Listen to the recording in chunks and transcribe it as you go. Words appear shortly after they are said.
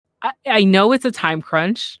I know it's a time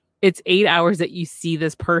crunch. It's 8 hours that you see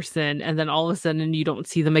this person, and then all of a sudden you don't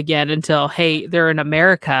see them again until, hey, they're in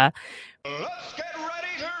America. Let's get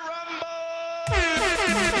ready to rumble!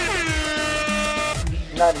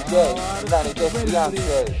 90 days, 90 days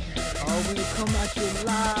Fiancé. Oh, we come at you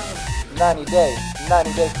live. 90 days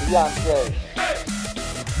Fiancé.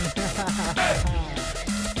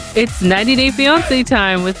 It's 90 Day Fiancé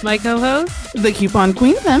time with my co-host, the Coupon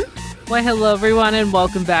Queen, then. Why, hello, everyone, and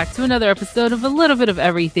welcome back to another episode of A Little Bit of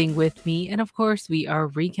Everything with me. And of course, we are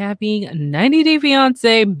recapping 90 Day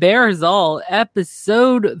Fiancé Bears All,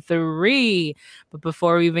 episode 3. But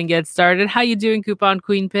before we even get started, how you doing, Coupon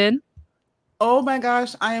Queen Pin? Oh my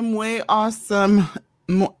gosh, I am way awesome.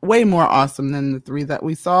 Way more awesome than the 3 that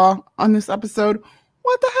we saw on this episode.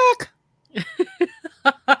 What the heck?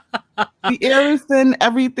 The air is thin,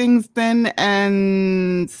 everything's thin,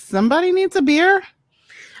 and somebody needs a beer?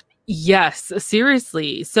 Yes,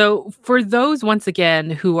 seriously. So for those, once again,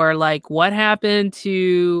 who are like, what happened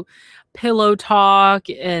to Pillow Talk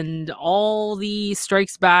and all the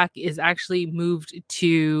Strikes Back is actually moved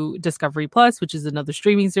to Discovery Plus, which is another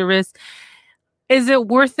streaming service. Is it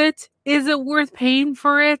worth it? Is it worth paying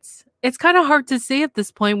for it? It's kind of hard to say at this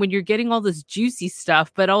point when you're getting all this juicy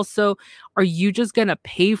stuff, but also, are you just going to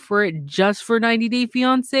pay for it just for 90 Day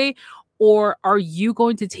Fiancé? Or are you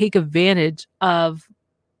going to take advantage of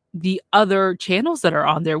the other channels that are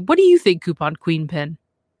on there? What do you think, Coupon Queen Pin?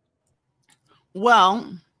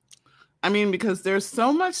 Well, I mean, because there's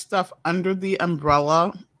so much stuff under the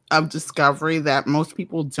umbrella of Discovery that most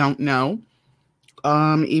people don't know.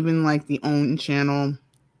 Even like the OWN channel,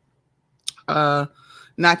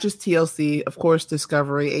 not just TLC, of course,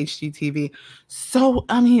 Discovery, HGTV. So,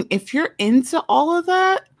 I mean, if you're into all of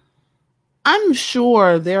that, I'm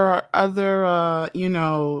sure there are other,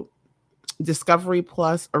 Discovery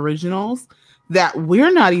Plus originals that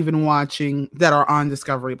we're not even watching that are on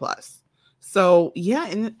Discovery Plus. So, yeah,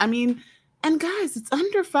 and I mean, and guys, it's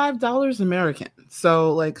under $5 American.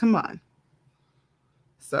 So, like, come on.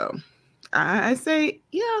 So, I say,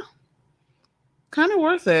 yeah, kind of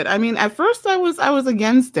worth it. I mean, at first I was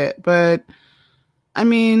against it, but I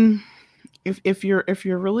mean, if you're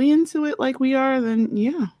really into it like we are, then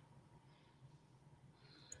yeah.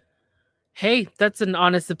 Hey, that's an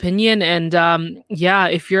honest opinion. And yeah,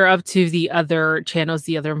 if you're up to the other channels,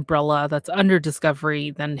 the other umbrella that's under Discovery,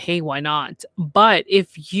 then hey, why not? But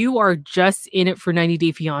if you are just in it for 90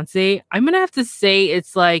 Day Fiancé, I'm going to have to say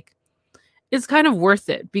it's kind of worth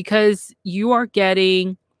it because you are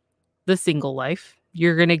getting the single life.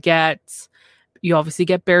 You're going to you obviously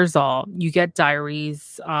get Bears All, you get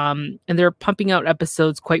Diaries, and they're pumping out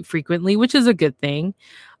episodes quite frequently, which is a good thing.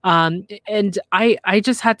 And I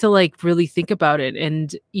just had to like really think about it.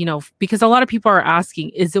 And, because a lot of people are asking,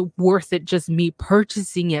 is it worth it just me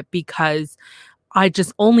purchasing it because I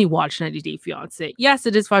just only watch 90 Day Fiancé? Yes,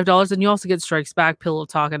 it is $5. And you also get Strikes Back, Pillow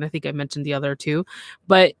Talk. And I think I mentioned the other two,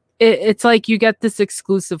 but it's like you get this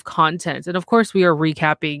exclusive content. And of course, we are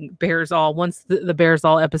recapping Bears All. Once the Bears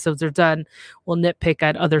All episodes are done, we'll nitpick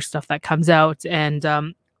at other stuff that comes out. And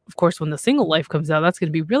of course, when the single life comes out, that's going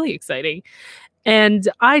to be really exciting. And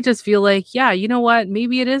I just feel like, yeah, you know what?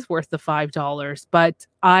 Maybe it is worth the $5. But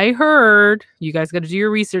I heard, you guys got to do your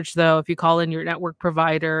research, though. If you call in your network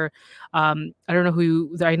provider, I don't know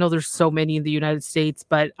I know there's so many in the United States,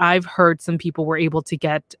 but I've heard some people were able to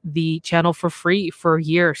get the channel for free for a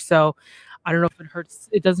year. So I don't know if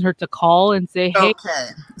it doesn't hurt to call and say, hey. Okay.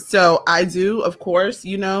 So I do, of course,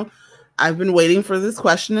 I've been waiting for this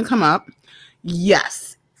question to come up.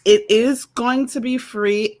 Yes. It is going to be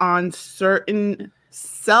free on certain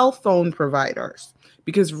cell phone providers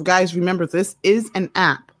because, guys, remember, this is an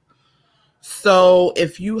app. So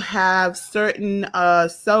if you have certain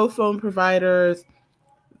cell phone providers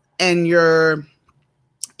and you're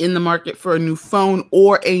in the market for a new phone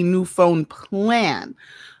or a new phone plan,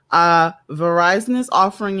 Verizon is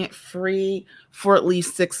offering it free for at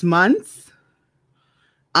least 6 months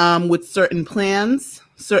with certain plans,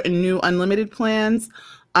 certain new unlimited plans.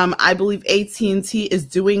 I believe AT&T is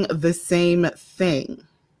doing the same thing.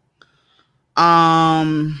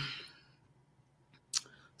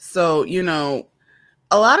 So, a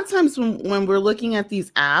lot of times when we're looking at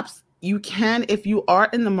these apps, you can, if you are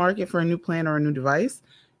in the market for a new plan or a new device,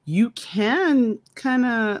 you can kind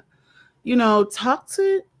of, talk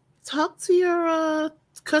to your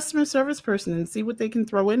customer service person and see what they can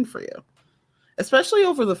throw in for you, especially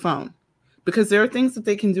over the phone. Because there are things that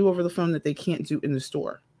they can do over the phone that they can't do in the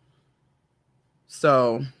store.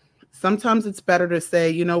 So sometimes it's better to say,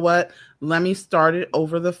 you know what, let me start it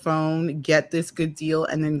over the phone, get this good deal,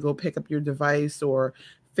 and then go pick up your device or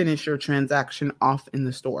finish your transaction off in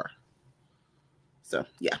the store. So,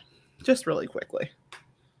 yeah, just really quickly.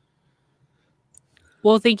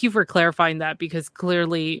 Well, thank you for clarifying that, because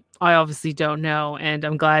clearly I obviously don't know, and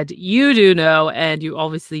I'm glad you do know, and you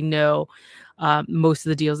obviously know most of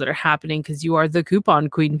the deals that are happening because you are the coupon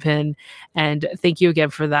queen pin. And thank you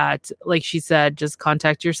again for that. Like she said, just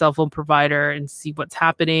contact your cell phone provider and see what's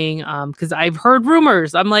happening. Because I've heard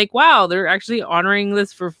rumors. I'm like, wow, they're actually honoring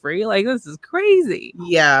this for free. Like, this is crazy.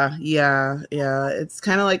 Yeah. It's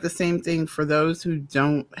kind of like the same thing for those who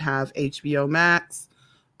don't have HBO Max.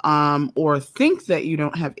 Or think that you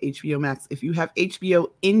don't have HBO Max. If you have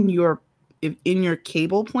HBO in your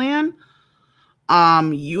cable plan,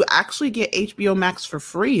 you actually get HBO Max for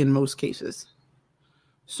free in most cases.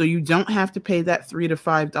 So you don't have to pay that $3 to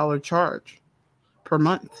 $5 charge per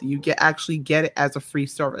month. You actually get it as a free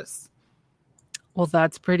service. Well,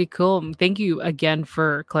 that's pretty cool. Thank you again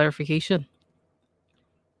for clarification.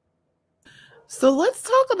 So let's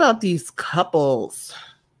talk about these couples.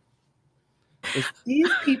 These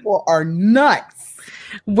people are nuts.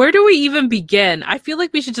 Where do we even begin? I feel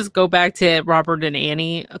like we should just go back to Robert and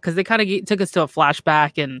Annie, because they kind of took us to a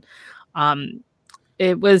flashback, and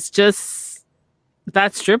it was just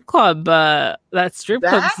that strip club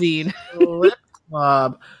scene. Strip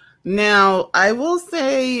club. Now, I will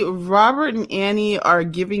say Robert and Annie are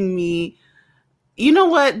giving me, you know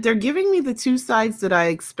what? They're giving me the two sides that I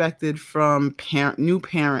expected from New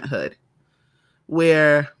Parenthood,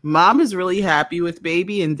 where mom is really happy with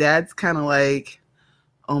baby and dad's kind of like,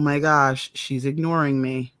 oh my gosh, she's ignoring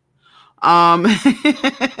me.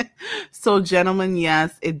 So gentlemen,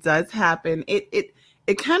 yes, it does happen. It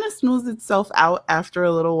kind of smooths itself out after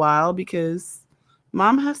a little while because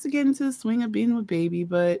mom has to get into the swing of being with baby,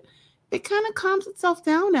 but it kind of calms itself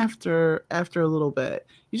down after a little bit.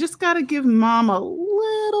 You just got to give mom a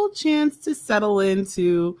little chance to settle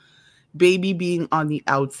into baby being on the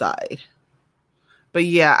outside. But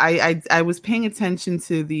yeah, I was paying attention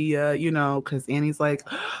to the, because Annie's like,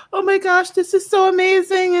 oh my gosh, this is so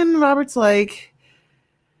amazing. And Robert's like,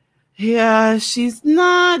 yeah, she's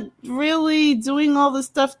not really doing all the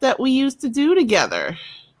stuff that we used to do together.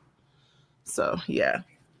 So, yeah.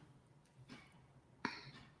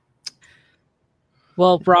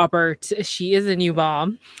 Well, Robert, she is a new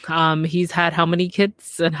mom. He's had how many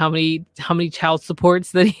kids and how many child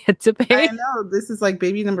supports that he had to pay? I know. This is like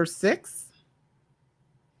baby number 6.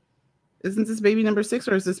 Isn't this baby number 6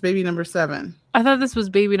 or is this baby number 7? I thought this was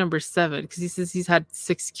baby number 7 because he says he's had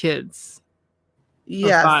 6 kids.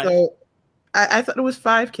 Yeah, so I thought it was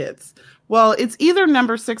 5 kids. Well, it's either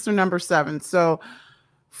number 6 or number 7. So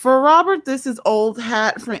for Robert, this is old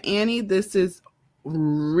hat. For Annie, this is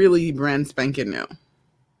really brand spanking new.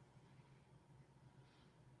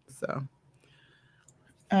 So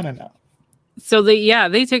I don't know. So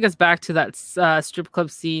they take us back to that strip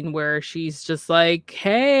club scene where she's just like,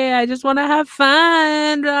 hey, I just want to have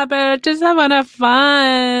fun, Robert. Just want to have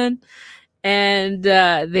fun. And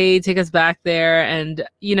they take us back there. And,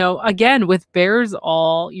 again, with Bears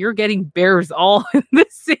All, you're getting Bears All in the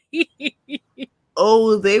scene.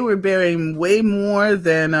 Oh, they were bearing way more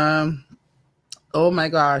than, oh my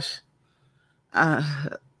gosh.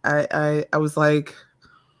 I was like,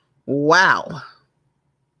 wow.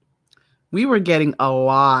 We were getting a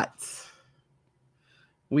lot.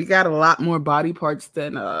 We got a lot more body parts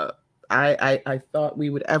than I thought we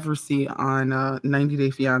would ever see on 90 Day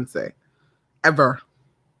Fiancé. Ever.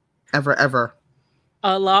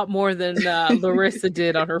 A lot more than Larissa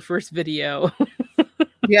did on her first video.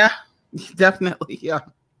 Yeah, definitely. Yeah.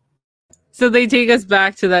 So they take us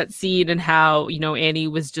back to that scene and how, Annie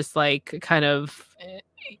was just like kind of,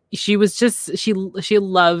 she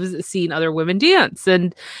loves seeing other women dance.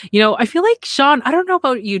 And, I feel like Sean, I don't know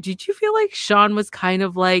about you. Did you feel like Sean was kind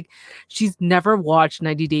of like, she's never watched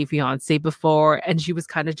 90 Day Fiancé before. And she was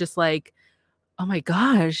kind of just like, oh my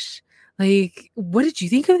gosh, like, what did you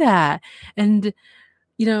think of that? And,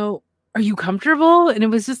 are you comfortable? And it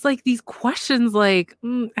was just like these questions like,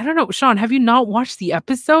 I don't know. Sean, have you not watched the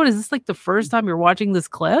episode? Is this like the first time you're watching this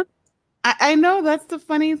clip? I know, that's the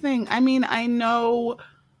funny thing. I mean, I know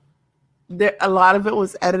that a lot of it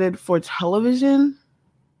was edited for television.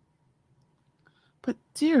 But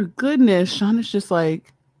dear goodness, Sean is just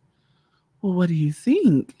like, well, what do you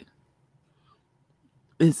think?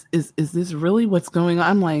 Is this really what's going on?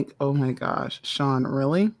 I'm like, oh my gosh, Sean,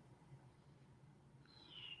 really?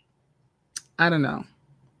 I don't know.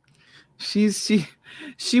 She was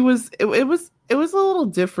it was a little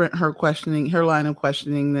different, her line of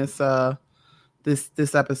questioning this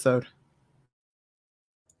episode.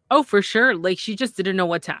 Oh, for sure. Like, she just didn't know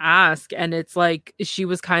what to ask. And it's like, she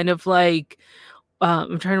was kind of like,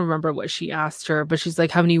 I'm trying to remember what she asked her, but she's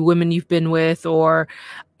like, how many women you've been with, or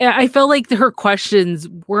I felt like her questions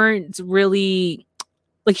weren't really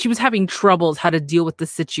like she was having troubles how to deal with the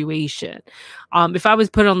situation. If I was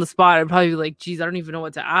put on the spot, I'd probably be like, geez, I don't even know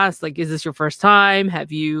what to ask. Like, is this your first time?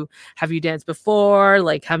 Have you danced before?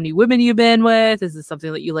 Like, how many women you been with? Is this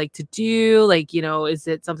something that you like to do? Like, is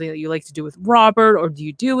it something that you like to do with Robert, or do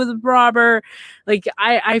you do with Robert? Like,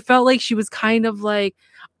 I felt like she was kind of like,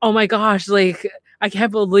 oh my gosh, like I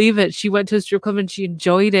can't believe it. She went to a strip club and she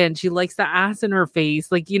enjoyed it and she likes the ass in her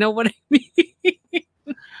face. Like, you know what I mean?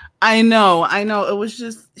 I know. It was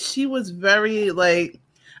just, she was very like,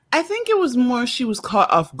 I think it was more she was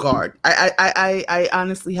caught off guard. I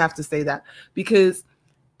honestly have to say that, because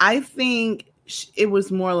I think it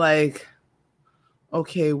was more like,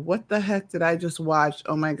 okay, what the heck did I just watch?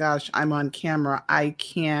 Oh my gosh, I'm on camera. I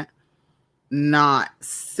can't not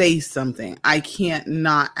say something. I can't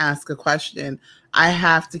not ask a question. I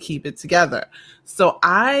have to keep it together. So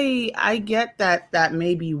I get that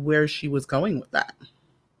may be where she was going with that.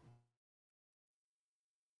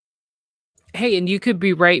 Hey, and you could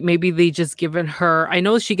be right. Maybe they just given her. I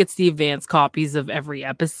know she gets the advanced copies of every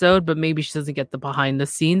episode, but maybe she doesn't get the behind the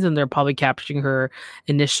scenes, and they're probably capturing her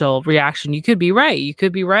initial reaction. You could be right. You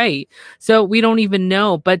could be right. So we don't even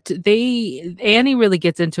know. But Annie really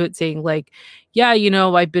gets into it, saying like, "Yeah,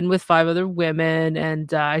 I've been with 5 other women,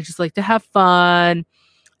 and I just like to have fun."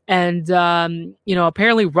 And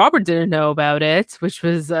apparently Robert didn't know about it, which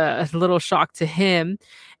was a little shock to him.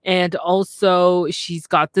 And also she's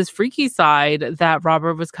got this freaky side that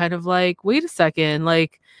Robert was kind of like, wait a second,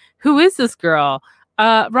 like, who is this girl?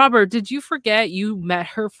 Robert, did you forget you met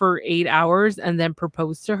her for 8 hours and then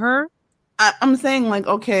proposed to her? I'm saying, like,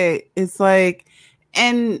 okay, it's like,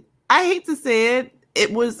 and I hate to say it,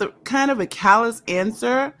 it was kind of a callous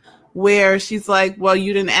answer where she's like, well,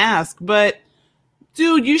 you didn't ask, but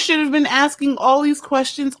dude, you should have been asking all these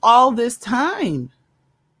questions all this time.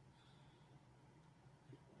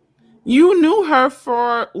 You knew her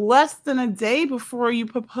for less than a day before you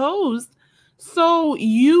proposed, so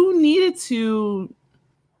you needed to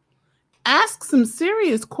ask some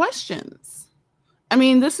serious questions. I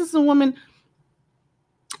mean, this is a woman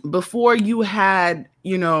before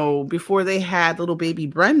before they had little baby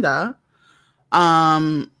Brenda,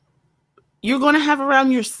 you're going to have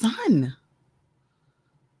around your son.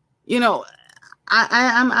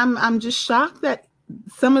 I'm just shocked that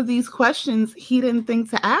some of these questions he didn't think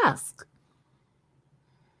to ask,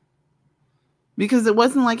 because it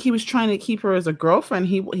wasn't like he was trying to keep her as a girlfriend.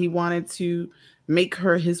 He wanted to make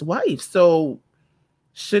her his wife. So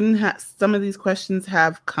shouldn't some of these questions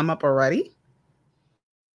have come up already?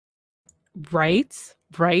 Right.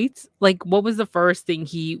 Like, what was the first thing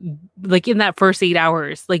like in that first 8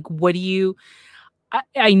 hours? Like, what do you,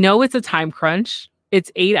 I know it's a time crunch. It's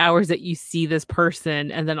 8 hours that you see this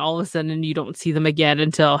person, and then all of a sudden you don't see them again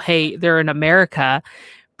until, hey, they're in America.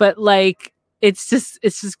 But like, it's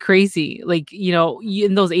just crazy. Like,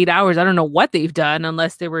 in those 8 hours, I don't know what they've done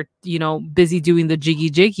unless they were, busy doing the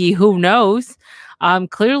jiggy. Who knows?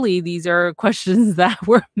 Clearly these are questions that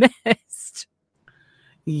were missed.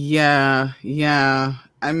 Yeah.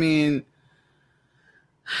 I mean,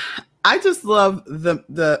 I just love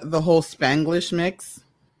the whole Spanglish mix,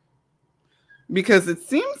 because it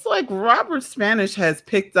seems like Robert's Spanish has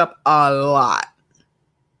picked up a lot,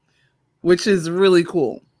 which is really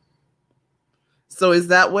cool. So is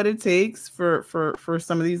that what it takes for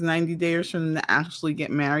some of these 90-dayers for them to actually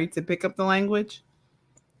get married, to pick up the language?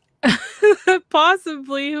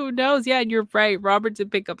 Possibly, who knows? Yeah, and you're right. Robert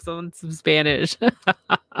did pick up some Spanish.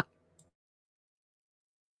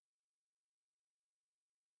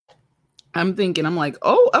 I'm like,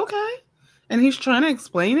 oh, okay. And he's trying to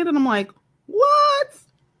explain it, and I'm like, what?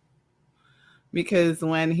 Because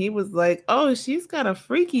when he was like, oh, she's got a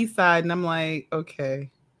freaky side, and I'm like,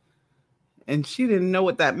 okay. And she didn't know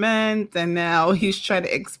what that meant, and now he's trying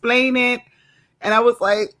to explain it. And I was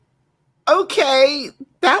like, okay,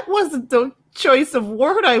 that wasn't the choice of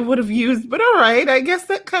word I would have used, but all right, I guess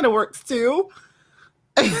that kind of works too.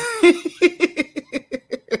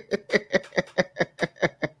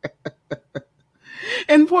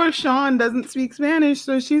 And poor Sean doesn't speak Spanish,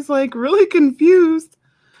 so she's like really confused.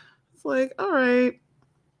 It's like, all right.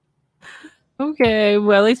 Okay,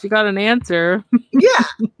 well, at least we got an answer. Yeah.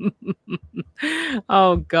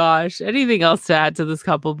 Oh gosh. Anything else to add to this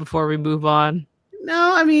couple before we move on?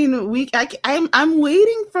 No, I mean, I'm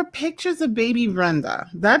waiting for pictures of baby Brenda.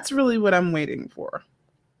 That's really what I'm waiting for.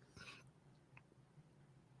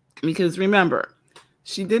 Because remember,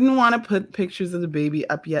 she didn't want to put pictures of the baby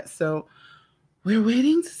up yet. So we're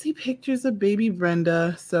waiting to see pictures of baby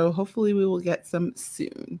Brenda, so hopefully we will get some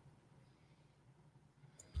soon.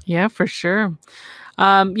 Yeah, for sure.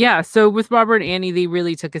 Yeah, so with Robert and Annie, they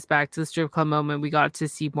really took us back to the strip club moment. We got to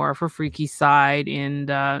see more of her freaky side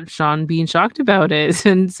and Sean being shocked about it.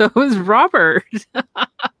 And so was Robert.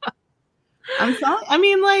 I'm sorry. I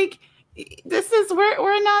mean, like, this is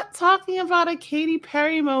we're not talking about a Katy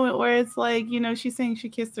Perry moment where it's like, she's saying she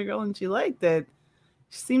kissed a girl and she liked it.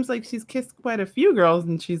 She seems like she's kissed quite a few girls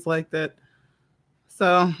and she's liked it.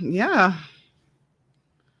 So yeah.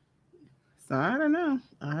 So I don't know.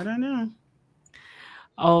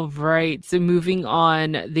 All right. So moving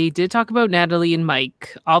on, they did talk about Natalie and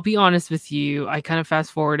Mike. I'll be honest with you. I kind of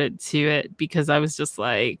fast forwarded to it because I was just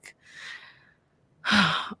like,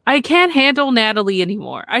 I can't handle Natalie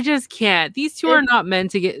anymore. I just can't. These two are not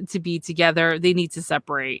meant to be together. They need to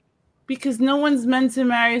separate. Because no one's meant to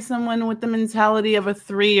marry someone with the mentality of a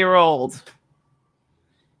 3-year-old.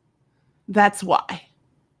 That's why.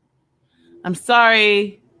 I'm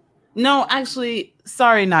sorry. No, actually,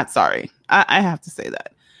 sorry, not sorry. I have to say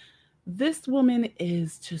that. This woman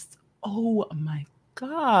is just, oh my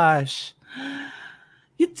gosh.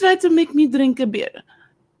 You tried to make me drink a beer.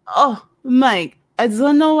 Oh, Mike, I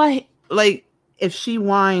don't know why. Like, if she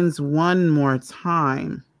whines one more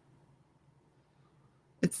time,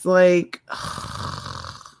 it's like,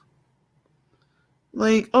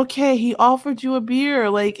 okay, he offered you a beer.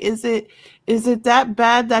 Like, is it that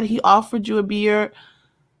bad that he offered you a beer?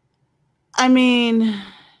 I mean,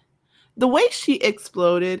 the way she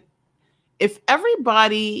exploded, if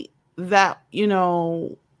everybody that,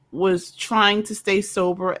 was trying to stay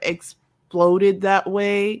sober exploded that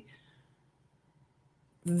way,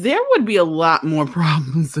 there would be a lot more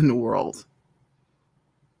problems in the world.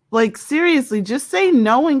 Like, seriously, just say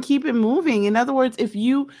no and keep it moving. In other words, if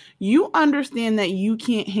you understand that you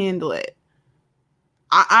can't handle it,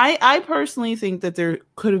 I personally think that there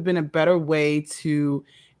could have been a better way to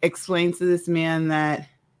explain to this man that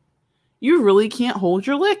you really can't hold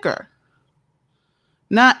your liquor.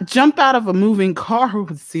 Not jump out of a moving car,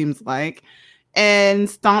 it seems like, and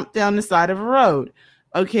stomp down the side of a road.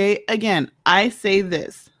 Okay, again, I say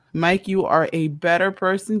this. Mike, you are a better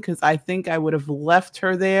person because I think I would have left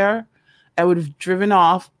her there. I would have driven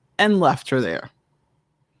off and left her there.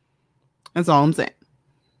 That's all I'm saying.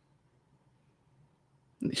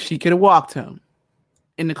 She could have walked home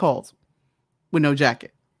in the cold with no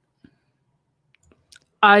jacket.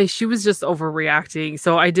 She was just overreacting.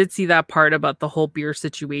 So I did see that part about the whole beer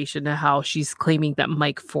situation and how she's claiming that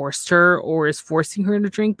Mike forced her or is forcing her to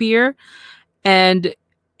drink beer. And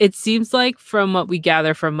it seems like from what we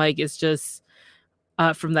gather from Mike, it's just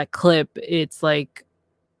from that clip, it's like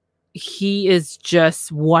he is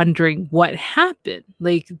just wondering what happened.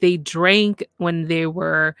 Like they drank when they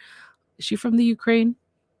were, is she from the Ukraine?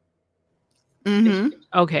 Mm-hmm.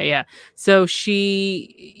 Okay, yeah. So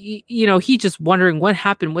she, he just wondering what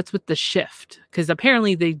happened. What's with the shift? Because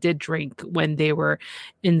apparently they did drink when they were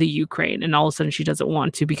in the Ukraine, and all of a sudden she doesn't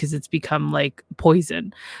want to because it's become like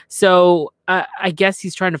poison. So I guess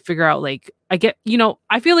he's trying to figure out. Like, I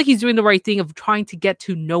feel like he's doing the right thing of trying to get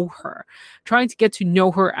to know her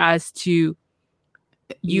as to.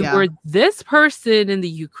 You were this person in the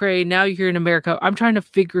Ukraine. Now you're here in America. I'm trying to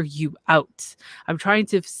figure you out. I'm trying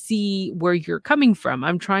to see where you're coming from.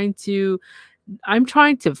 I'm trying to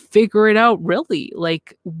figure it out really.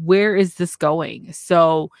 Like, where is this going?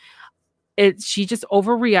 So she just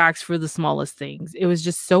overreacts for the smallest things. It was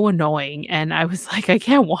just so annoying. And I was like, I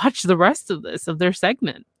can't watch the rest of their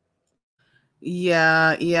segment.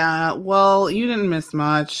 Yeah. Well, you didn't miss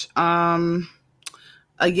much.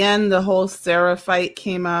 Again, the whole Sarah fight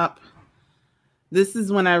came up. This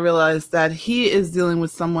is when I realized that he is dealing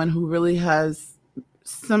with someone who really has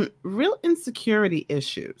some real insecurity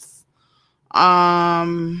issues.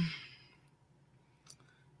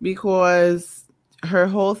 Because her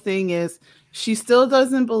whole thing is she still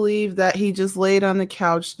doesn't believe that he just laid on the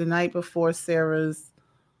couch the night before Sarah's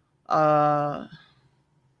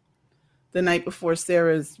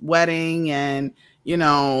wedding, and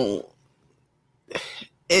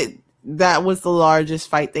that was the largest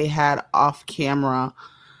fight they had off camera.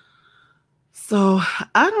 So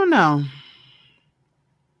I don't know.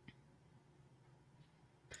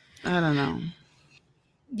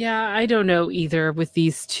 Yeah, I don't know either with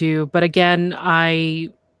these two, but again,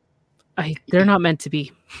 they're not meant to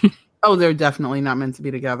be. Oh, they're definitely not meant to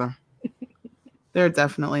be together. They're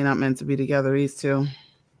definitely not meant to be together, these two.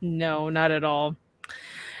 No, not at all.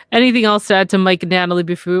 Anything else to add to Mike and Natalie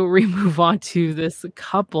before we move on to this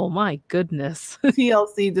couple? My goodness.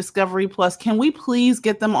 TLC Discovery Plus. Can we please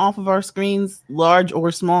get them off of our screens, large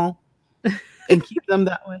or small? and keep them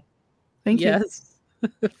that way. Thank you. Yes.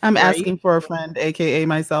 I'm Right. asking for a friend, aka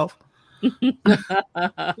myself.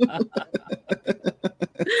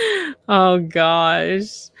 Oh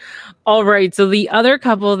gosh. All right. So the other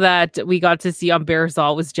couple that we got to see on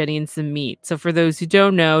Bearsall was Jenny and Samit. So for those who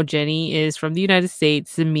don't know, Jenny is from the United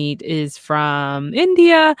States, Samit is from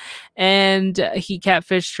India, and he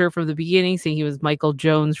catfished her from the beginning, saying he was Michael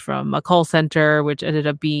Jones from a call center, which ended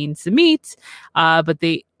up being Samit. But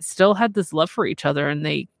they still had this love for each other, and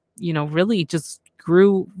they, really just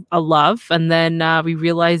grew a love. And then we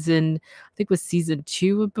realized in, I think it was season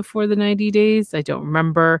 2 of Before the 90 Days. I don't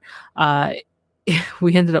remember.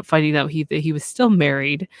 We ended up finding out that he was still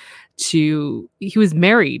married he was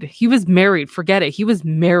married, forget it, he was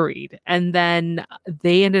married. And then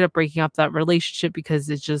they ended up breaking up that relationship because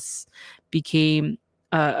it just became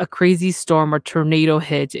a crazy storm or tornado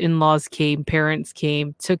hit. In-laws came, parents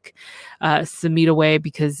came, took Samit away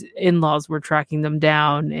because in-laws were tracking them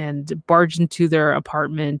down and barged into their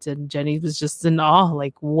apartment, and Jenny was just in awe,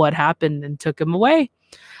 like, what happened, and took him away.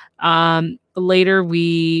 Later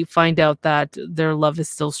we find out that their love is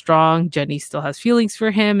still strong. Jenny still has feelings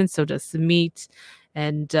for him, and so does Samit.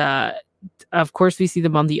 And of course we see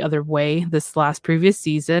them on the other way this previous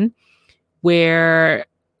season, where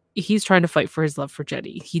he's trying to fight for his love for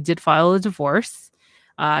Jenny. He did file a divorce.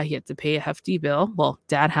 He had to pay a hefty bill. Well,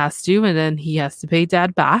 dad has to, and then he has to pay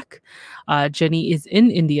dad back. Jenny is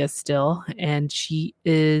in India still, and she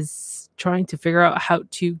is trying to figure out how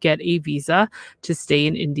to get a visa to stay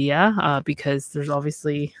in India because there's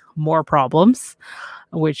obviously more problems,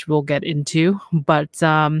 which we'll get into. But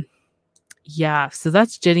yeah, so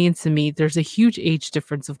that's Jenny and Samit. There's a huge age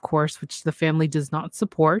difference, of course, which the family does not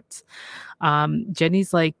support.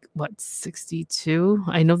 Jenny's like, what, 62?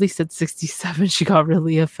 I know they said 67. She got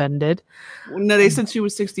really offended. No, they said she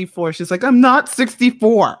was 64. She's like, I'm not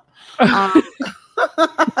 64. That's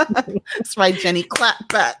right, Jenny. Clap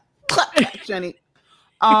back, Jenny.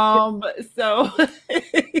 So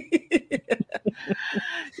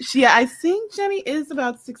yeah, I think Jenny is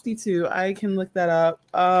about 62. I can look that up.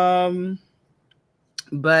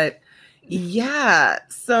 But yeah,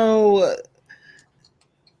 so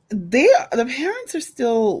the parents are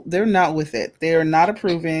still, they're not with it. They're not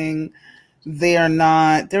approving. They're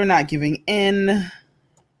not giving in.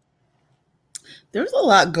 There's a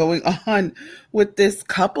lot going on with this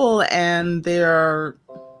couple and their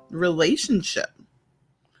relationship.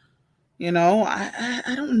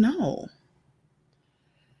 I don't know.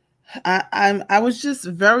 I was just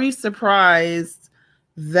very surprised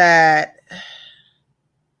that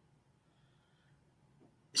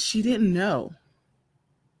she didn't know.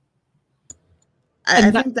 I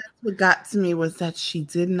think that's what got to me, was that she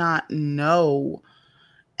did not know.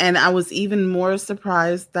 And I was even more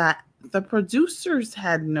surprised that the producers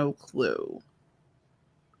had no clue.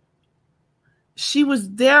 She was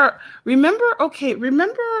there. Remember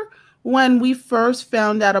when we first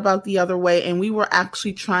found out about The Other Way, and we were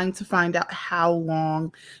actually trying to find out how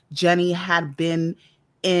long Jenny had been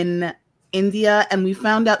in India, and we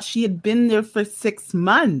found out she had been there for 6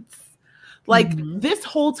 months. Like, this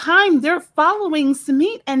whole time they're following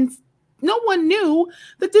Samit, and no one knew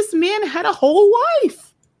that this man had a whole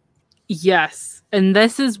wife. Yes. And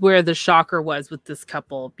this is where the shocker was with this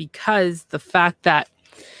couple, because the fact that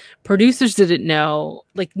producers didn't know,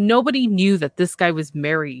 like, nobody knew that this guy was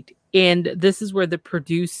married. And this is where the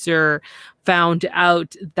producer found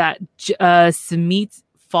out that Samit's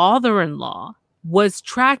father-in-law was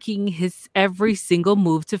tracking his every single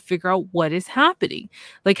move to figure out what is happening.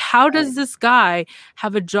 Like, how does this guy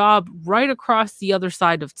have a job right across the other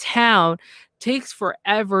side of town? Takes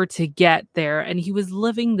forever to get there, and he was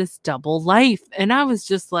living this double life. And I was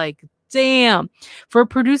just like, damn, for a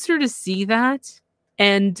producer to see that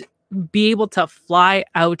and be able to fly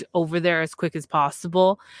out over there as quick as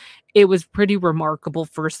possible, it was pretty remarkable.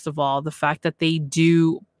 First of all, the fact that they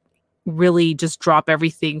do really just drop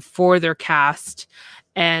everything for their cast,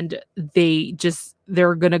 and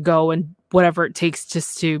they're gonna go and whatever it takes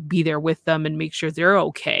just to be there with them and make sure they're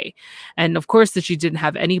okay. And of course that she didn't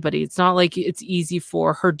have anybody. It's not like it's easy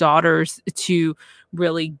for her daughters to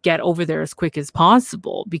really get over there as quick as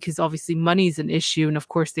possible, because obviously money is an issue, and of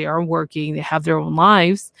course they are working, they have their own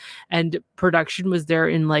lives, and production was there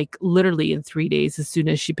in like literally in 3 days as soon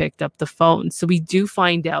as she picked up the phone. So we do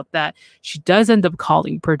find out that she does end up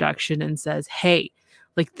calling production and says, hey,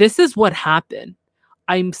 like, this is what happened.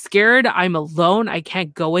 I'm scared. I'm alone. I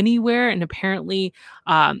can't go anywhere. And apparently,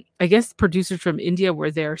 I guess producers from India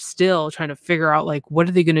were there still trying to figure out like what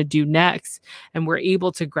are they going to do next, and we're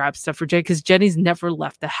able to grab stuff for Jenny because Jenny's never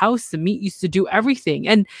left the house. Samit used to do everything,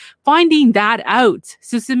 and finding that out.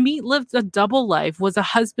 So Samit lived a double life, was a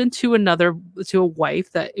husband to a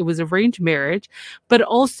wife that it was arranged marriage, but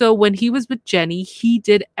also when he was with Jenny, he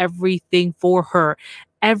did everything for her,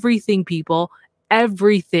 everything, people,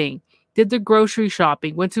 everything. Did the grocery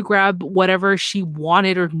shopping, went to grab whatever she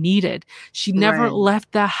wanted or needed. She never Right.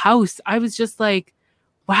 left the house. I was just like,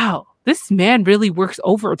 wow, this man really works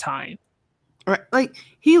overtime. Right. Like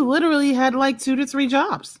he literally had like 2 to 3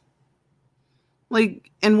 jobs.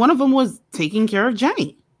 Like, and one of them was taking care of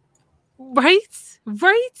Jenny. Right?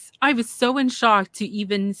 Right? I was so in shock to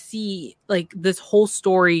even see like this whole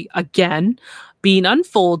story again being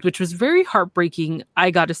unfold, which was very heartbreaking.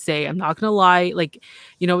 I gotta say, I'm not gonna lie, like,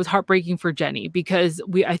 you know, it was heartbreaking for Jenny because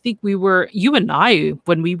I think we were, you and I,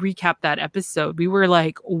 when we recapped that episode, we were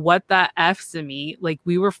like, what the F's to me? Like,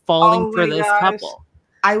 we were falling Oh for my this gosh. couple.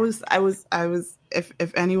 I was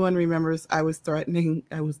if anyone remembers, I was threatening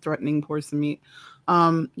poor Samit.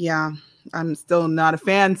 Yeah, I'm still not a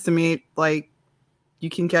fan, Samit. Like, you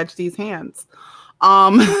can catch these hands.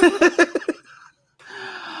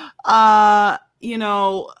 You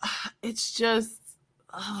know, it's just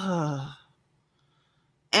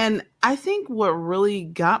and I think what really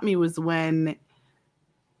got me was when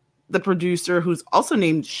the producer, who's also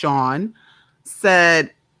named Sean,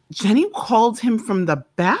 said Jenny called him from the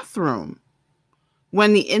bathroom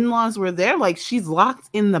when the in-laws were there. Like, she's locked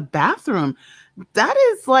in the bathroom. That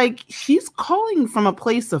is like, she's calling from a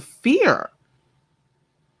place of fear.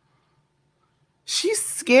 She's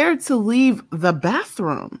scared to leave the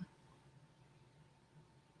bathroom.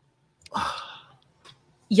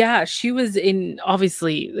 Yeah, she was in,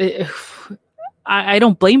 obviously, I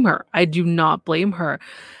don't blame her. I do not blame her.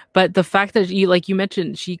 But the fact that like you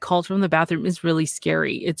mentioned, she called from the bathroom is really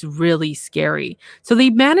scary. It's really scary. So they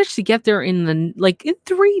managed to get there in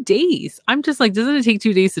 3 days. I'm just like, doesn't it take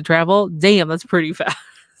 2 days to travel? Damn, that's pretty fast.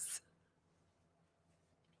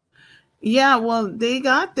 Yeah, well, they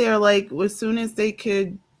got there like as soon as they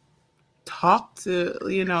could talk to,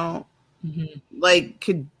 like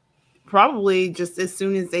could probably just as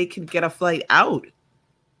soon as they could get a flight out.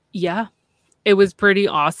 Yeah. It was pretty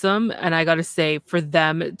awesome. And I got to say, for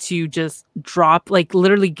them to just drop, like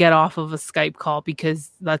literally get off of a Skype call,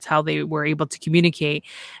 because that's how they were able to communicate,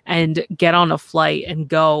 and get on a flight and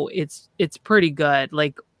go, it's pretty good.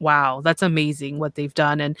 Like, wow, that's amazing what they've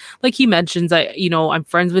done. And like he mentions, I'm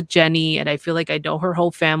friends with Jenny, and I feel like I know her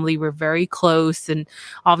whole family. We're very close. And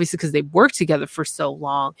obviously, because they worked together for so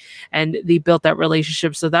long and they built that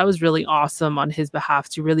relationship. So that was really awesome on his behalf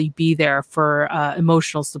to really be there for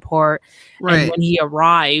emotional support. Right. And when he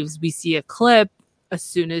arrives, we see a clip. As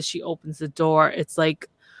soon as she opens the door, it's like,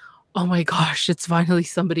 oh my gosh, it's finally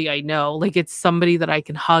somebody I know. Like, it's somebody that I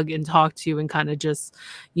can hug and talk to and kind of just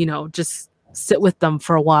sit with them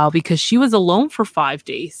for a while, because she was alone for 5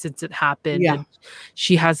 days since it happened. Yeah. And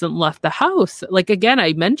she hasn't left the house. Like, again,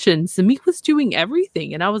 I mentioned Samik was doing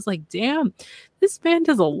everything. And I was like, damn, this man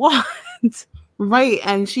does a lot. Right.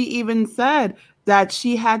 And she even said that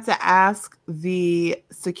she had to ask the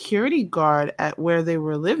security guard at where they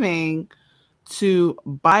were living to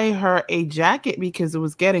buy her a jacket because it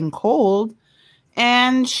was getting cold.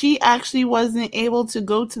 And she actually wasn't able to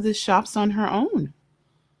go to the shops on her own.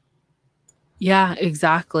 Yeah,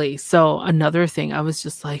 exactly. So another thing, I was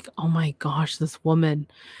just like, oh my gosh, this woman,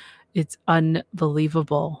 it's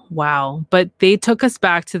unbelievable. Wow. But they took us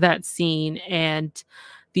back to that scene. And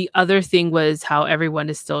the other thing was how everyone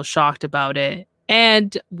is still shocked about it.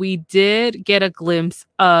 And we did get a glimpse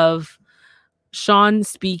of Sean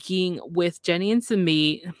speaking with Jenny and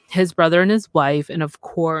Samit, his brother and his wife, and of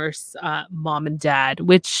course, mom and dad,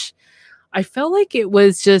 which I felt like it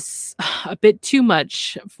was just a bit too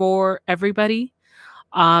much for everybody.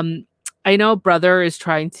 I know brother is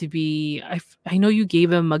trying to be, I know you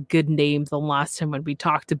gave him a good name the last time when we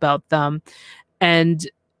talked about them. And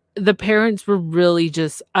the parents were really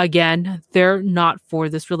just, again, they're not for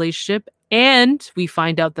this relationship. And we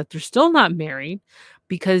find out that they're still not married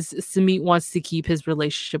because Samit wants to keep his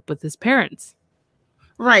relationship with his parents.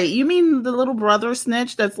 Right. You mean the little brother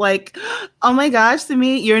snitch that's like, oh my gosh,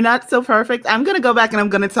 Samit, you're not so perfect. I'm going to go back and I'm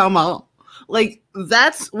going to tell mom. Like,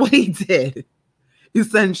 that's what he did,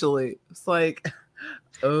 essentially. It's like,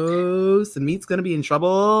 oh, Samit's going to be in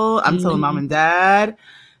trouble. I'm telling mom and dad.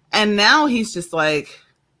 And now he's just like,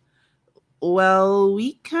 well,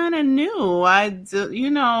 we kind of knew. I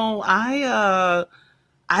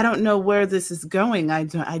don't know where this is going. I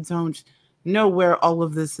don't, know where all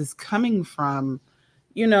of this is coming from.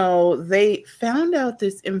 They found out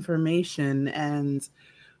this information, and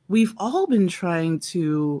we've all been trying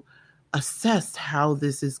to assess how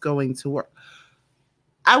this is going to work.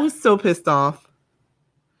 I was so pissed off.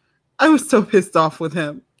 I was so pissed off with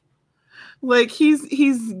him. Like, he's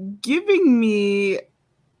giving me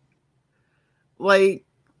like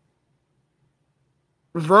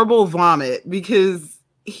verbal vomit because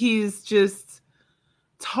he's just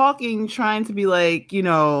talking, trying to be like,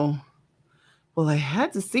 well, I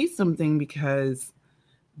had to say something because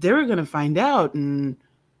they were going to find out, and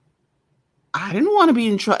I didn't want to be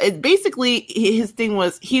in trouble. Basically, his thing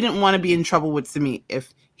was he didn't want to be in trouble with Samit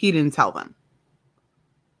if he didn't tell them.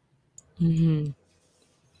 Mm-hmm.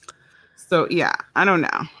 So, yeah, I don't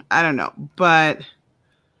know. But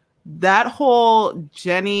that whole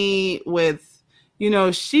Jenny with,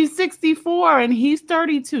 she's 64 and he's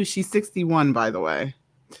 32. She's 61, by the way.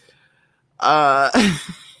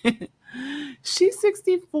 She's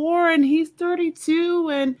 64 and he's 32,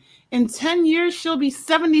 and in 10 years she'll be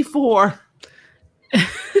 74.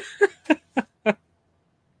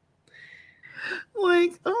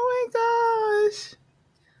 Like, oh my gosh.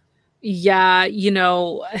 Yeah,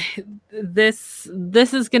 this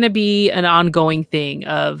is going to be an ongoing thing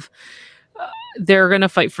of they're going to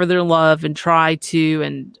fight for their love and try to,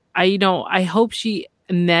 and I hope she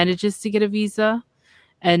manages to get a visa.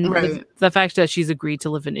 And Right. the fact that she's agreed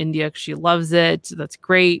to live in India because she loves it, that's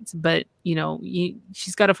great. But,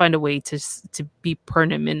 she's got to find a way to be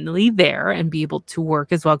permanently there and be able to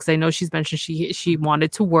work as well. Because I know she's mentioned she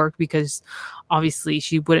wanted to work because obviously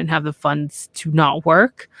she wouldn't have the funds to not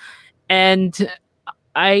work. And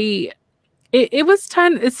it was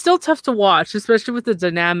it's still tough to watch, especially with the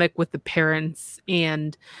dynamic with the parents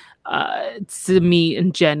and Simi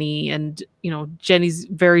and Jenny, and Jenny's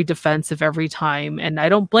very defensive every time, and I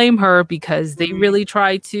don't blame her because they really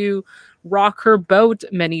try to rock her boat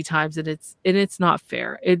many times, and it's not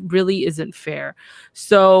fair. It really isn't fair.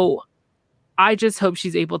 So I just hope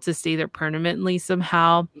she's able to stay there permanently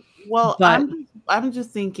somehow. Well, but I'm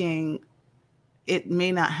just thinking it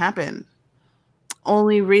may not happen.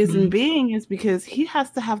 Only reason being is because he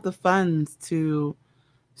has to have the funds to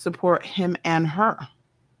support him and her.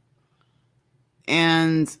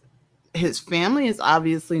 And his family is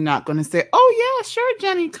obviously not going to say, oh, yeah, sure,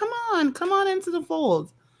 Jenny, come on into the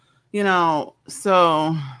fold.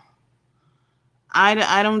 So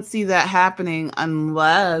I don't see that happening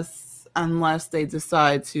unless they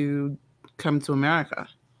decide to come to America.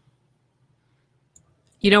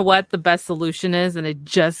 You know what the best solution is? And it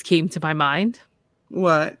just came to my mind.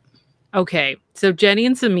 What? Okay, so Jenny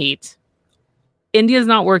and Samit, India's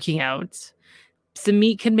not working out.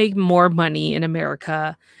 Samit can make more money in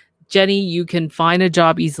America. Jenny, you can find a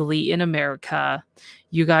job easily in America.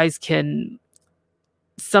 You guys can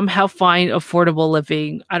somehow find affordable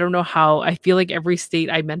living. I don't know how. I feel like every state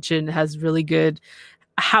I mentioned has really good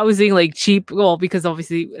housing, like cheap. Well, because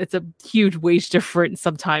obviously it's a huge wage difference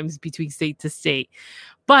sometimes between state to state.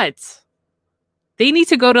 But they need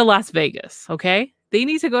to go to Las Vegas, okay? They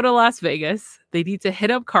need to go to Las Vegas. They need to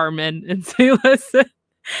hit up Carmen and say, listen,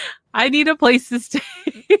 I need a place to stay.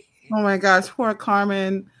 Oh my gosh, poor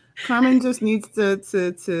Carmen. Carmen just needs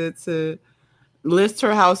to list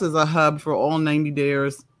her house as a hub for all 90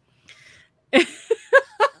 days. They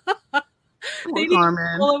need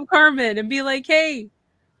to call up Carmen and be like, hey,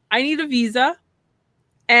 I need a visa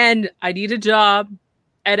and I need a job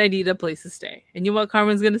and I need a place to stay. And you know what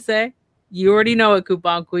Carmen's going to say? You already know it,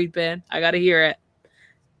 Coupon Queen Pin. I got to hear it.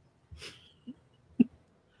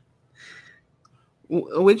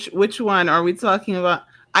 Which one are we talking about?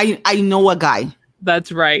 I know a guy.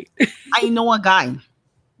 That's right. I know a guy.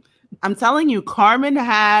 I'm telling you, Carmen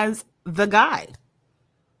has the guy.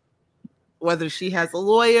 Whether she has a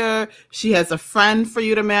lawyer, she has a friend for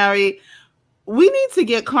you to marry. We need to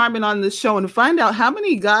get Carmen on the show and find out how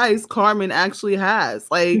many guys Carmen actually has.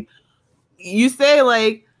 Like, you say,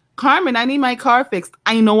 like, Carmen, I need my car fixed.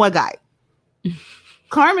 I know a guy.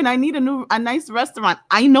 Carmen, I need a nice restaurant.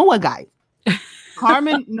 I know a guy.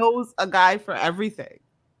 Carmen knows a guy for everything.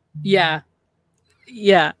 Yeah.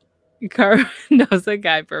 Carmen knows a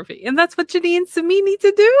guy perfect. And that's what Jenny and Samit need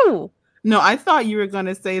to do. No, I thought you were going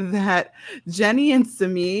to say that Jenny and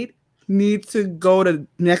Samit need to go to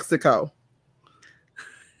Mexico.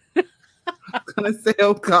 I was going to say,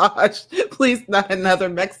 oh gosh, please not another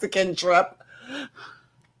Mexican trip.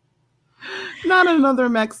 Not another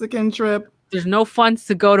Mexican trip. There's no funds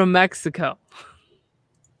to go to Mexico.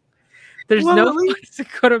 There's no funds to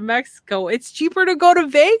go to Mexico. It's cheaper to go to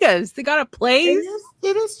Vegas. They got a place.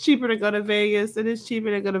 It is cheaper to go to Vegas. It is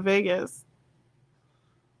cheaper to go to Vegas.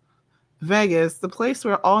 Vegas, the place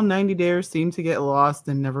where all 90 days seem to get lost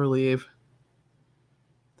and never leave.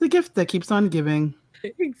 The gift that keeps on giving.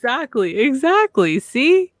 Exactly.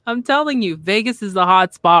 See? I'm telling you, Vegas is the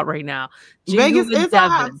hot spot right now. Vegas Jingle and is a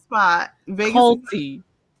hot Devin, spot. Vegas is, Culty,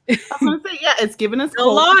 I was gonna say, yeah, it's giving us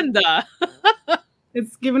cold. Yolanda,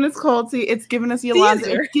 It's giving us Colty. It's giving us Yolanda.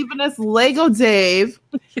 Caesar. It's giving us Lego Dave.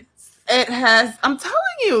 Yes. It has, I'm telling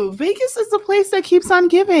you, Vegas is the place that keeps on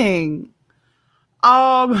giving.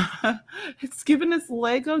 Um, it's giving us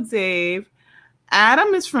Lego Dave.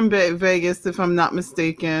 Adam is from Vegas, if I'm not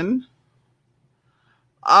mistaken.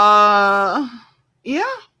 Yeah.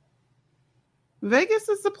 Vegas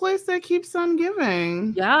is the place that keeps on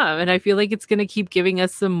giving. Yeah, and I feel like it's going to keep giving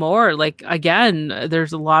us some more. Like, again,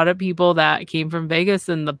 there's a lot of people that came from Vegas,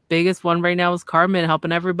 and the biggest one right now is Carmen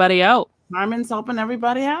helping everybody out. Carmen's helping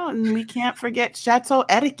everybody out, and we can't forget Chateau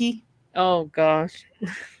Etiquette. Oh, gosh.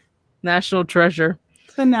 National treasure.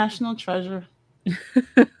 The national treasure.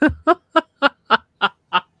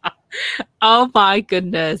 Oh, my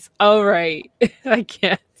goodness. All right. I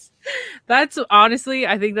can't. That's honestly,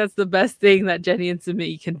 I think that's the best thing that Jenny and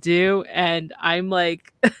Simi can do. And I'm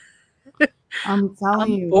like, I'm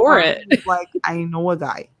telling you. for it. Like, I know a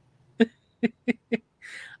guy.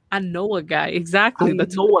 I know a guy. Exactly.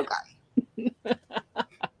 That's a guy.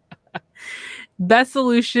 Best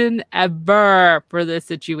solution ever for this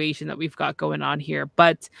situation that we've got going on here.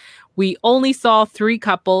 But we only saw 3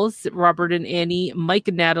 couples, Robert and Annie, Mike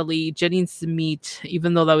and Natalie, Jenny and Samit,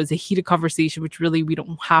 even though that was a heated conversation, which really we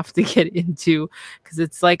don't have to get into because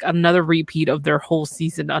it's like another repeat of their whole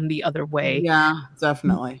season on the other way. Yeah,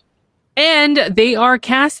 definitely. And they are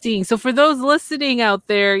casting. So for those listening out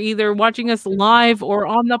there, either watching us live or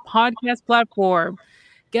on the podcast platform,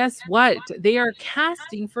 guess what? They are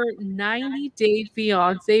casting for 90 Day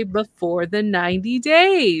Fiancé before the 90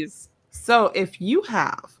 days. So if you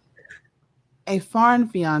have a foreign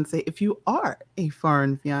fiance, if you are a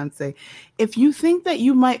foreign fiance, if you think that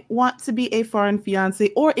you might want to be a foreign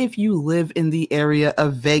fiance, or if you live in the area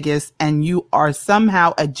of Vegas and you are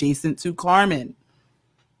somehow adjacent to Carmen,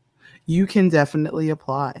 you can definitely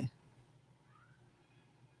apply.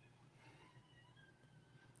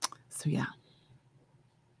 So yeah.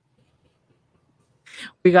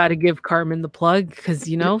 We got to give Carmen the plug because,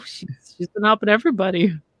 you know, she's been helping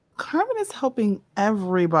everybody. Carmen is helping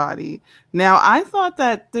everybody. Now, I thought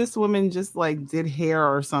that this woman just like did hair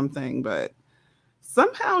or something, but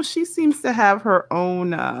somehow she seems to have her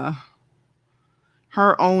own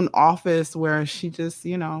office where she just,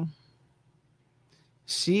 you know,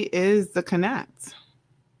 she is the connect.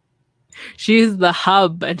 She is the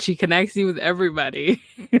hub and she connects you with everybody.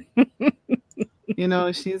 You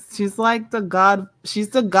know, she's like she's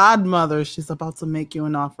the godmother. She's about to make you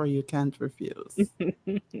an offer you can't refuse.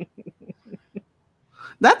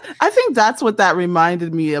 I think that's what that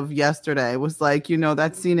reminded me of yesterday. Was like, you know,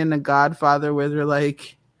 that scene in The Godfather where they're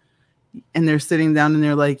like, and they're sitting down and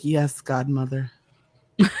they're like, yes, godmother.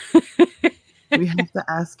 We have to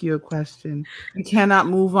ask you a question. You cannot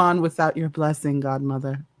move on without your blessing,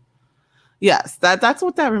 godmother. Yes, that's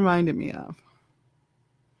what that reminded me of.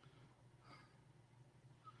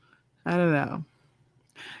 I don't know.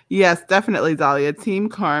 Yes, definitely, Dahlia. Team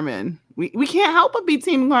Carmen. We can't help but be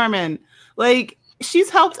Team Carmen. Like, she's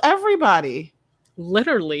helped everybody.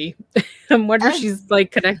 Literally. I'm wondering if she's like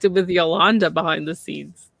connected with Yolanda behind the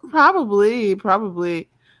scenes. Probably.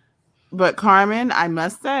 But Carmen, I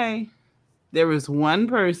must say, there was one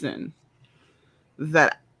person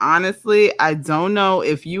that honestly, I don't know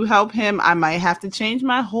if you help him, I might have to change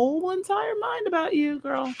my whole entire mind about you,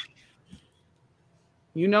 girl.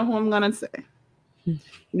 You know who I'm going to say. You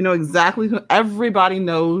know exactly who. Everybody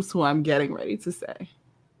knows who I'm getting ready to say.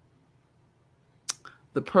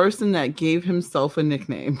 The person that gave himself a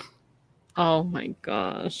nickname. Oh my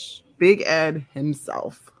gosh. Big Ed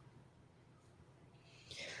himself.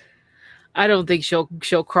 I don't think she'll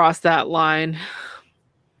cross that line.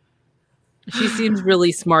 She seems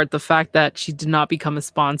really smart. The fact that she did not become a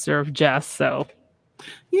sponsor of Jess, so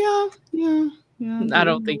yeah. I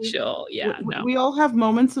don't think she'll. No. We all have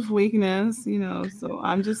moments of weakness, you know. So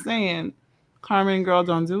I'm just saying, Carmen, girl,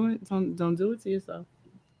 don't do it. Don't do it to yourself.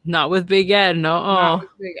 Not with Big Ed. No. Not with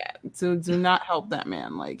Big Ed. So do not help that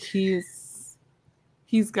man. Like he's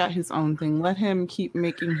got his own thing. Let him keep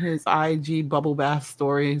making his IG bubble bath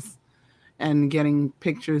stories and getting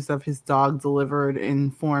pictures of his dog delivered in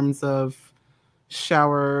forms of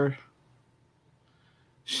shower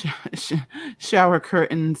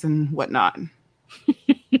curtains and whatnot.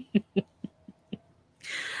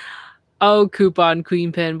 Oh, Coupon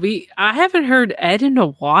Queen Pen. I haven't heard Ed in a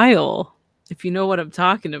while, if you know what I'm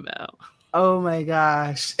talking about. Oh my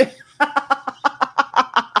gosh.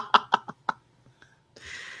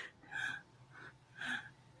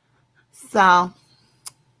 So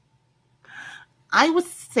I was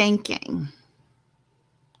thinking,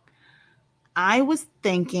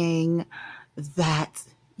 that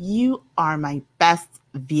you are my best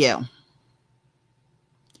view.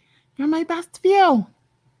 You're my best view.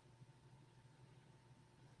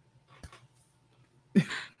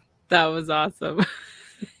 That was awesome.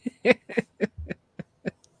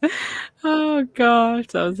 Oh gosh,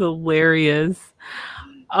 that was hilarious.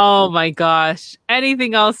 Oh my gosh.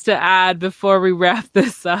 Anything else to add before we wrap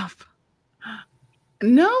this up?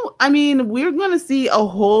 No, I mean, we're going to see a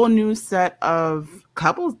whole new set of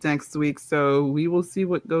couples next week, so we will see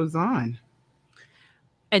what goes on.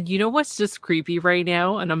 And you know what's just creepy right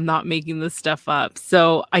now? And I'm not making this stuff up.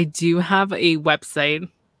 So I do have a website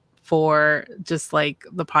for just like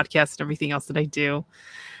the podcast and everything else that I do.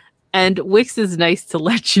 And Wix is nice to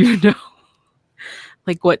let you know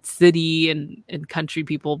like what city and country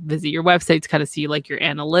people visit your website to kind of see like your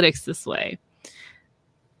analytics this way.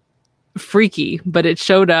 Freaky, but it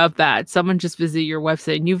showed up that someone just visited your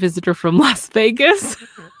website, new visitor from Las Vegas.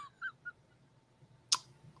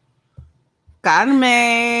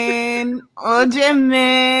 Carmen,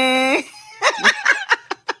 óyeme.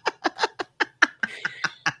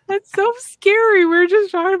 That's so scary. We're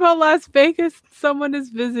just talking about Las Vegas. Someone is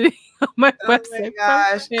visiting on my website. Oh my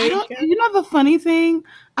gosh. You know the funny thing?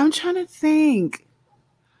 I'm trying to think.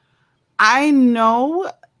 I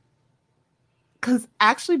know, because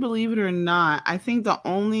actually, believe it or not, I think the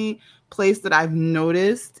only place that I've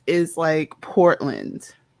noticed is like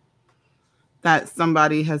Portland that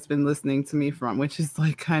somebody has been listening to me from, which is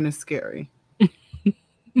like kind of scary.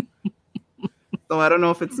 So I don't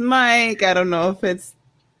know if it's Mike. I don't know if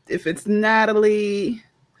it's Natalie.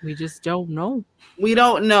 We just don't know. We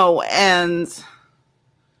don't know. And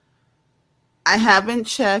I haven't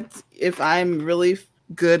checked if I'm really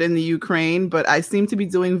good in the Ukraine, but I seem to be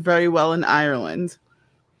doing very well in Ireland.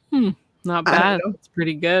 Not bad. It's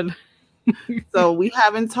pretty good. So we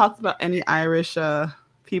haven't talked about any Irish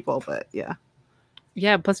people, but yeah.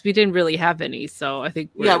 Yeah, plus we didn't really have any, so I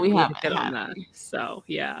think we haven't good on that. So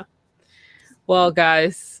yeah. Well,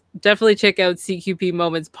 guys, definitely check out CQP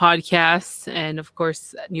Moments podcast, and of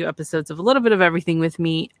course, new episodes of A Little Bit of Everything with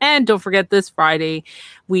me. And don't forget, this Friday,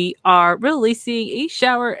 we are releasing a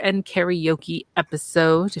shower and karaoke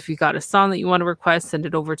episode. If you got a song that you want to request, send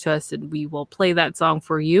it over to us, and we will play that song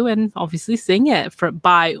for you, and obviously sing it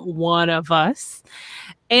by one of us.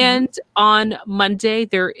 And on Monday,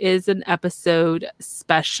 there is an episode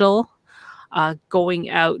special going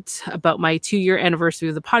out about my 2-year anniversary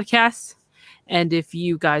of the podcast. And if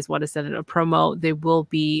you guys want to send in a promo, there will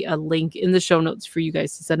be a link in the show notes for you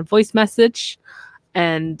guys to send a voice message.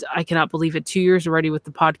 And I cannot believe it. 2 years already with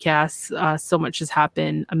the podcast. So much has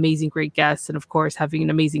happened. Amazing, great guests. And of course, having an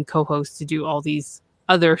amazing co-host to do all these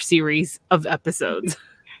other series of episodes.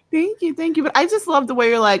 Thank you. But I just love the way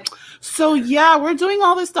you're like, so yeah, we're doing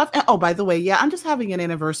all this stuff. And, oh, by the way, yeah, I'm just having an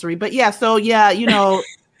anniversary. But yeah, so yeah, you know,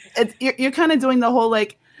 you're kind of doing the whole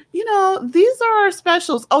like, you know, these are our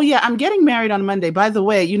specials. Oh yeah, I'm getting married on Monday. By the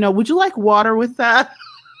way, you know, would you like water with that?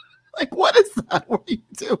 Like, what is that? What are you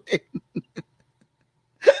doing?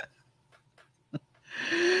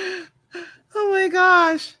 Oh my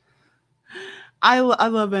gosh. I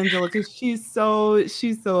love Angela because she's so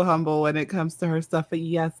humble when it comes to her stuff. But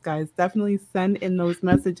yes, guys, definitely send in those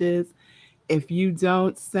messages. If you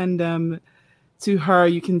don't send them to her,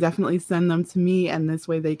 you can definitely send them to me, and this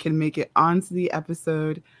way they can make it onto the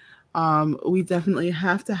episode. We definitely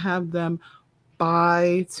have to have them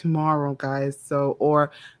by tomorrow, guys. So,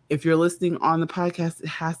 or if you're listening on the podcast, it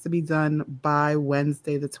has to be done by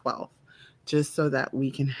Wednesday the 12th, just so that we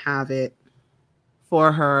can have it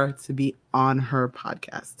for her to be on her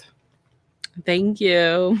podcast. Thank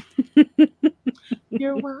you.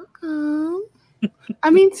 You're welcome. I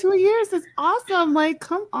mean, 2 years is awesome. Like,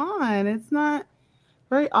 come on. It's not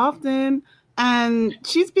very often. And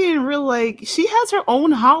she's being real, like, she has her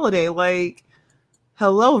own holiday. Like,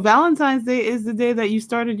 hello, Valentine's Day is the day that you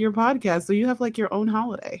started your podcast. So you have like your own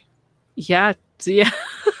holiday. Yeah.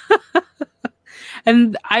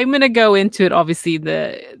 And I'm going to go into it, obviously,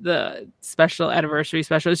 the special anniversary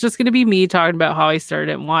special. It's just going to be me talking about how I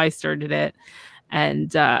started it and why I started it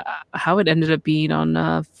and how it ended up being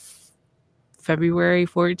on February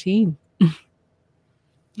 14th.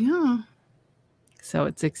 Yeah. So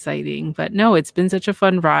it's exciting. But no, it's been such a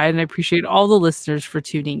fun ride. And I appreciate all the listeners for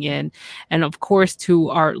tuning in. And of course,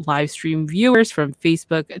 to our live stream viewers from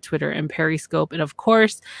Facebook, Twitter, and Periscope. And of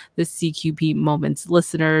course, the CQP Moments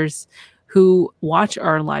listeners who watch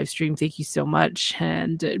our live stream, thank you so much.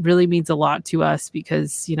 And it really means a lot to us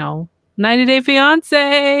because, 90 Day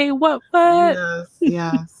Fiancé, what?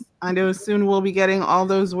 Yes. I know soon we'll be getting all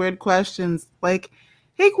those weird questions like,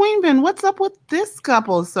 hey, Queen Bin, what's up with this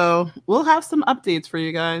couple? So we'll have some updates for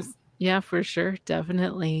you guys. Yeah, for sure.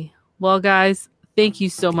 Definitely. Well, guys, thank you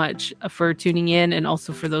so much for tuning in and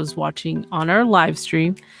also for those watching on our live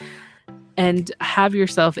stream. And have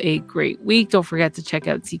yourself a great week. Don't forget to check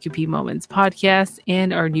out CQP Moments podcast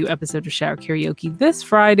and our new episode of Shower Karaoke this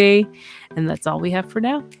Friday. And that's all we have for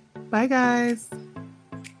now. Bye, guys.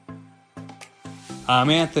 I'm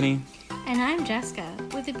Anthony. And I'm Jessica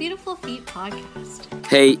with the Beautiful Feet podcast.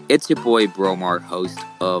 Hey, it's your boy Bromar, host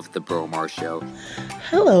of The Bromar Show.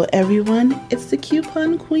 Hello, everyone. It's the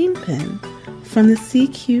Coupon Queen Pin from the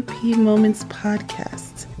CQP Moments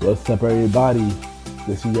podcast. What's up, everybody?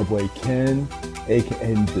 This is your boy Ken,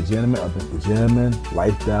 aka the Gentleman of the Gentleman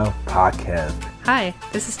Lifestyle Podcast. Hi,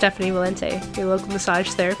 this is Stephanie Valente, your local massage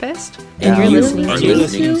therapist, And you're you listening are to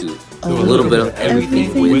listening to a little bit of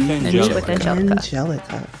everything with Angelica.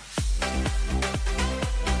 Angelica.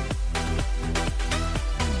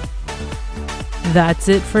 That's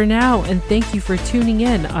it for now. And thank you for tuning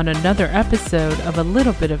in on another episode of A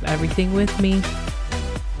Little Bit of Everything with me.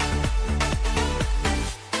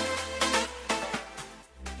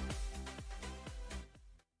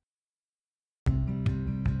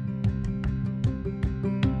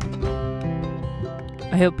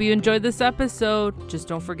 I hope you enjoyed this episode. Just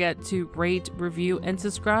don't forget to rate, review, and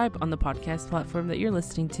subscribe on the podcast platform that you're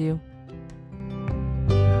listening to.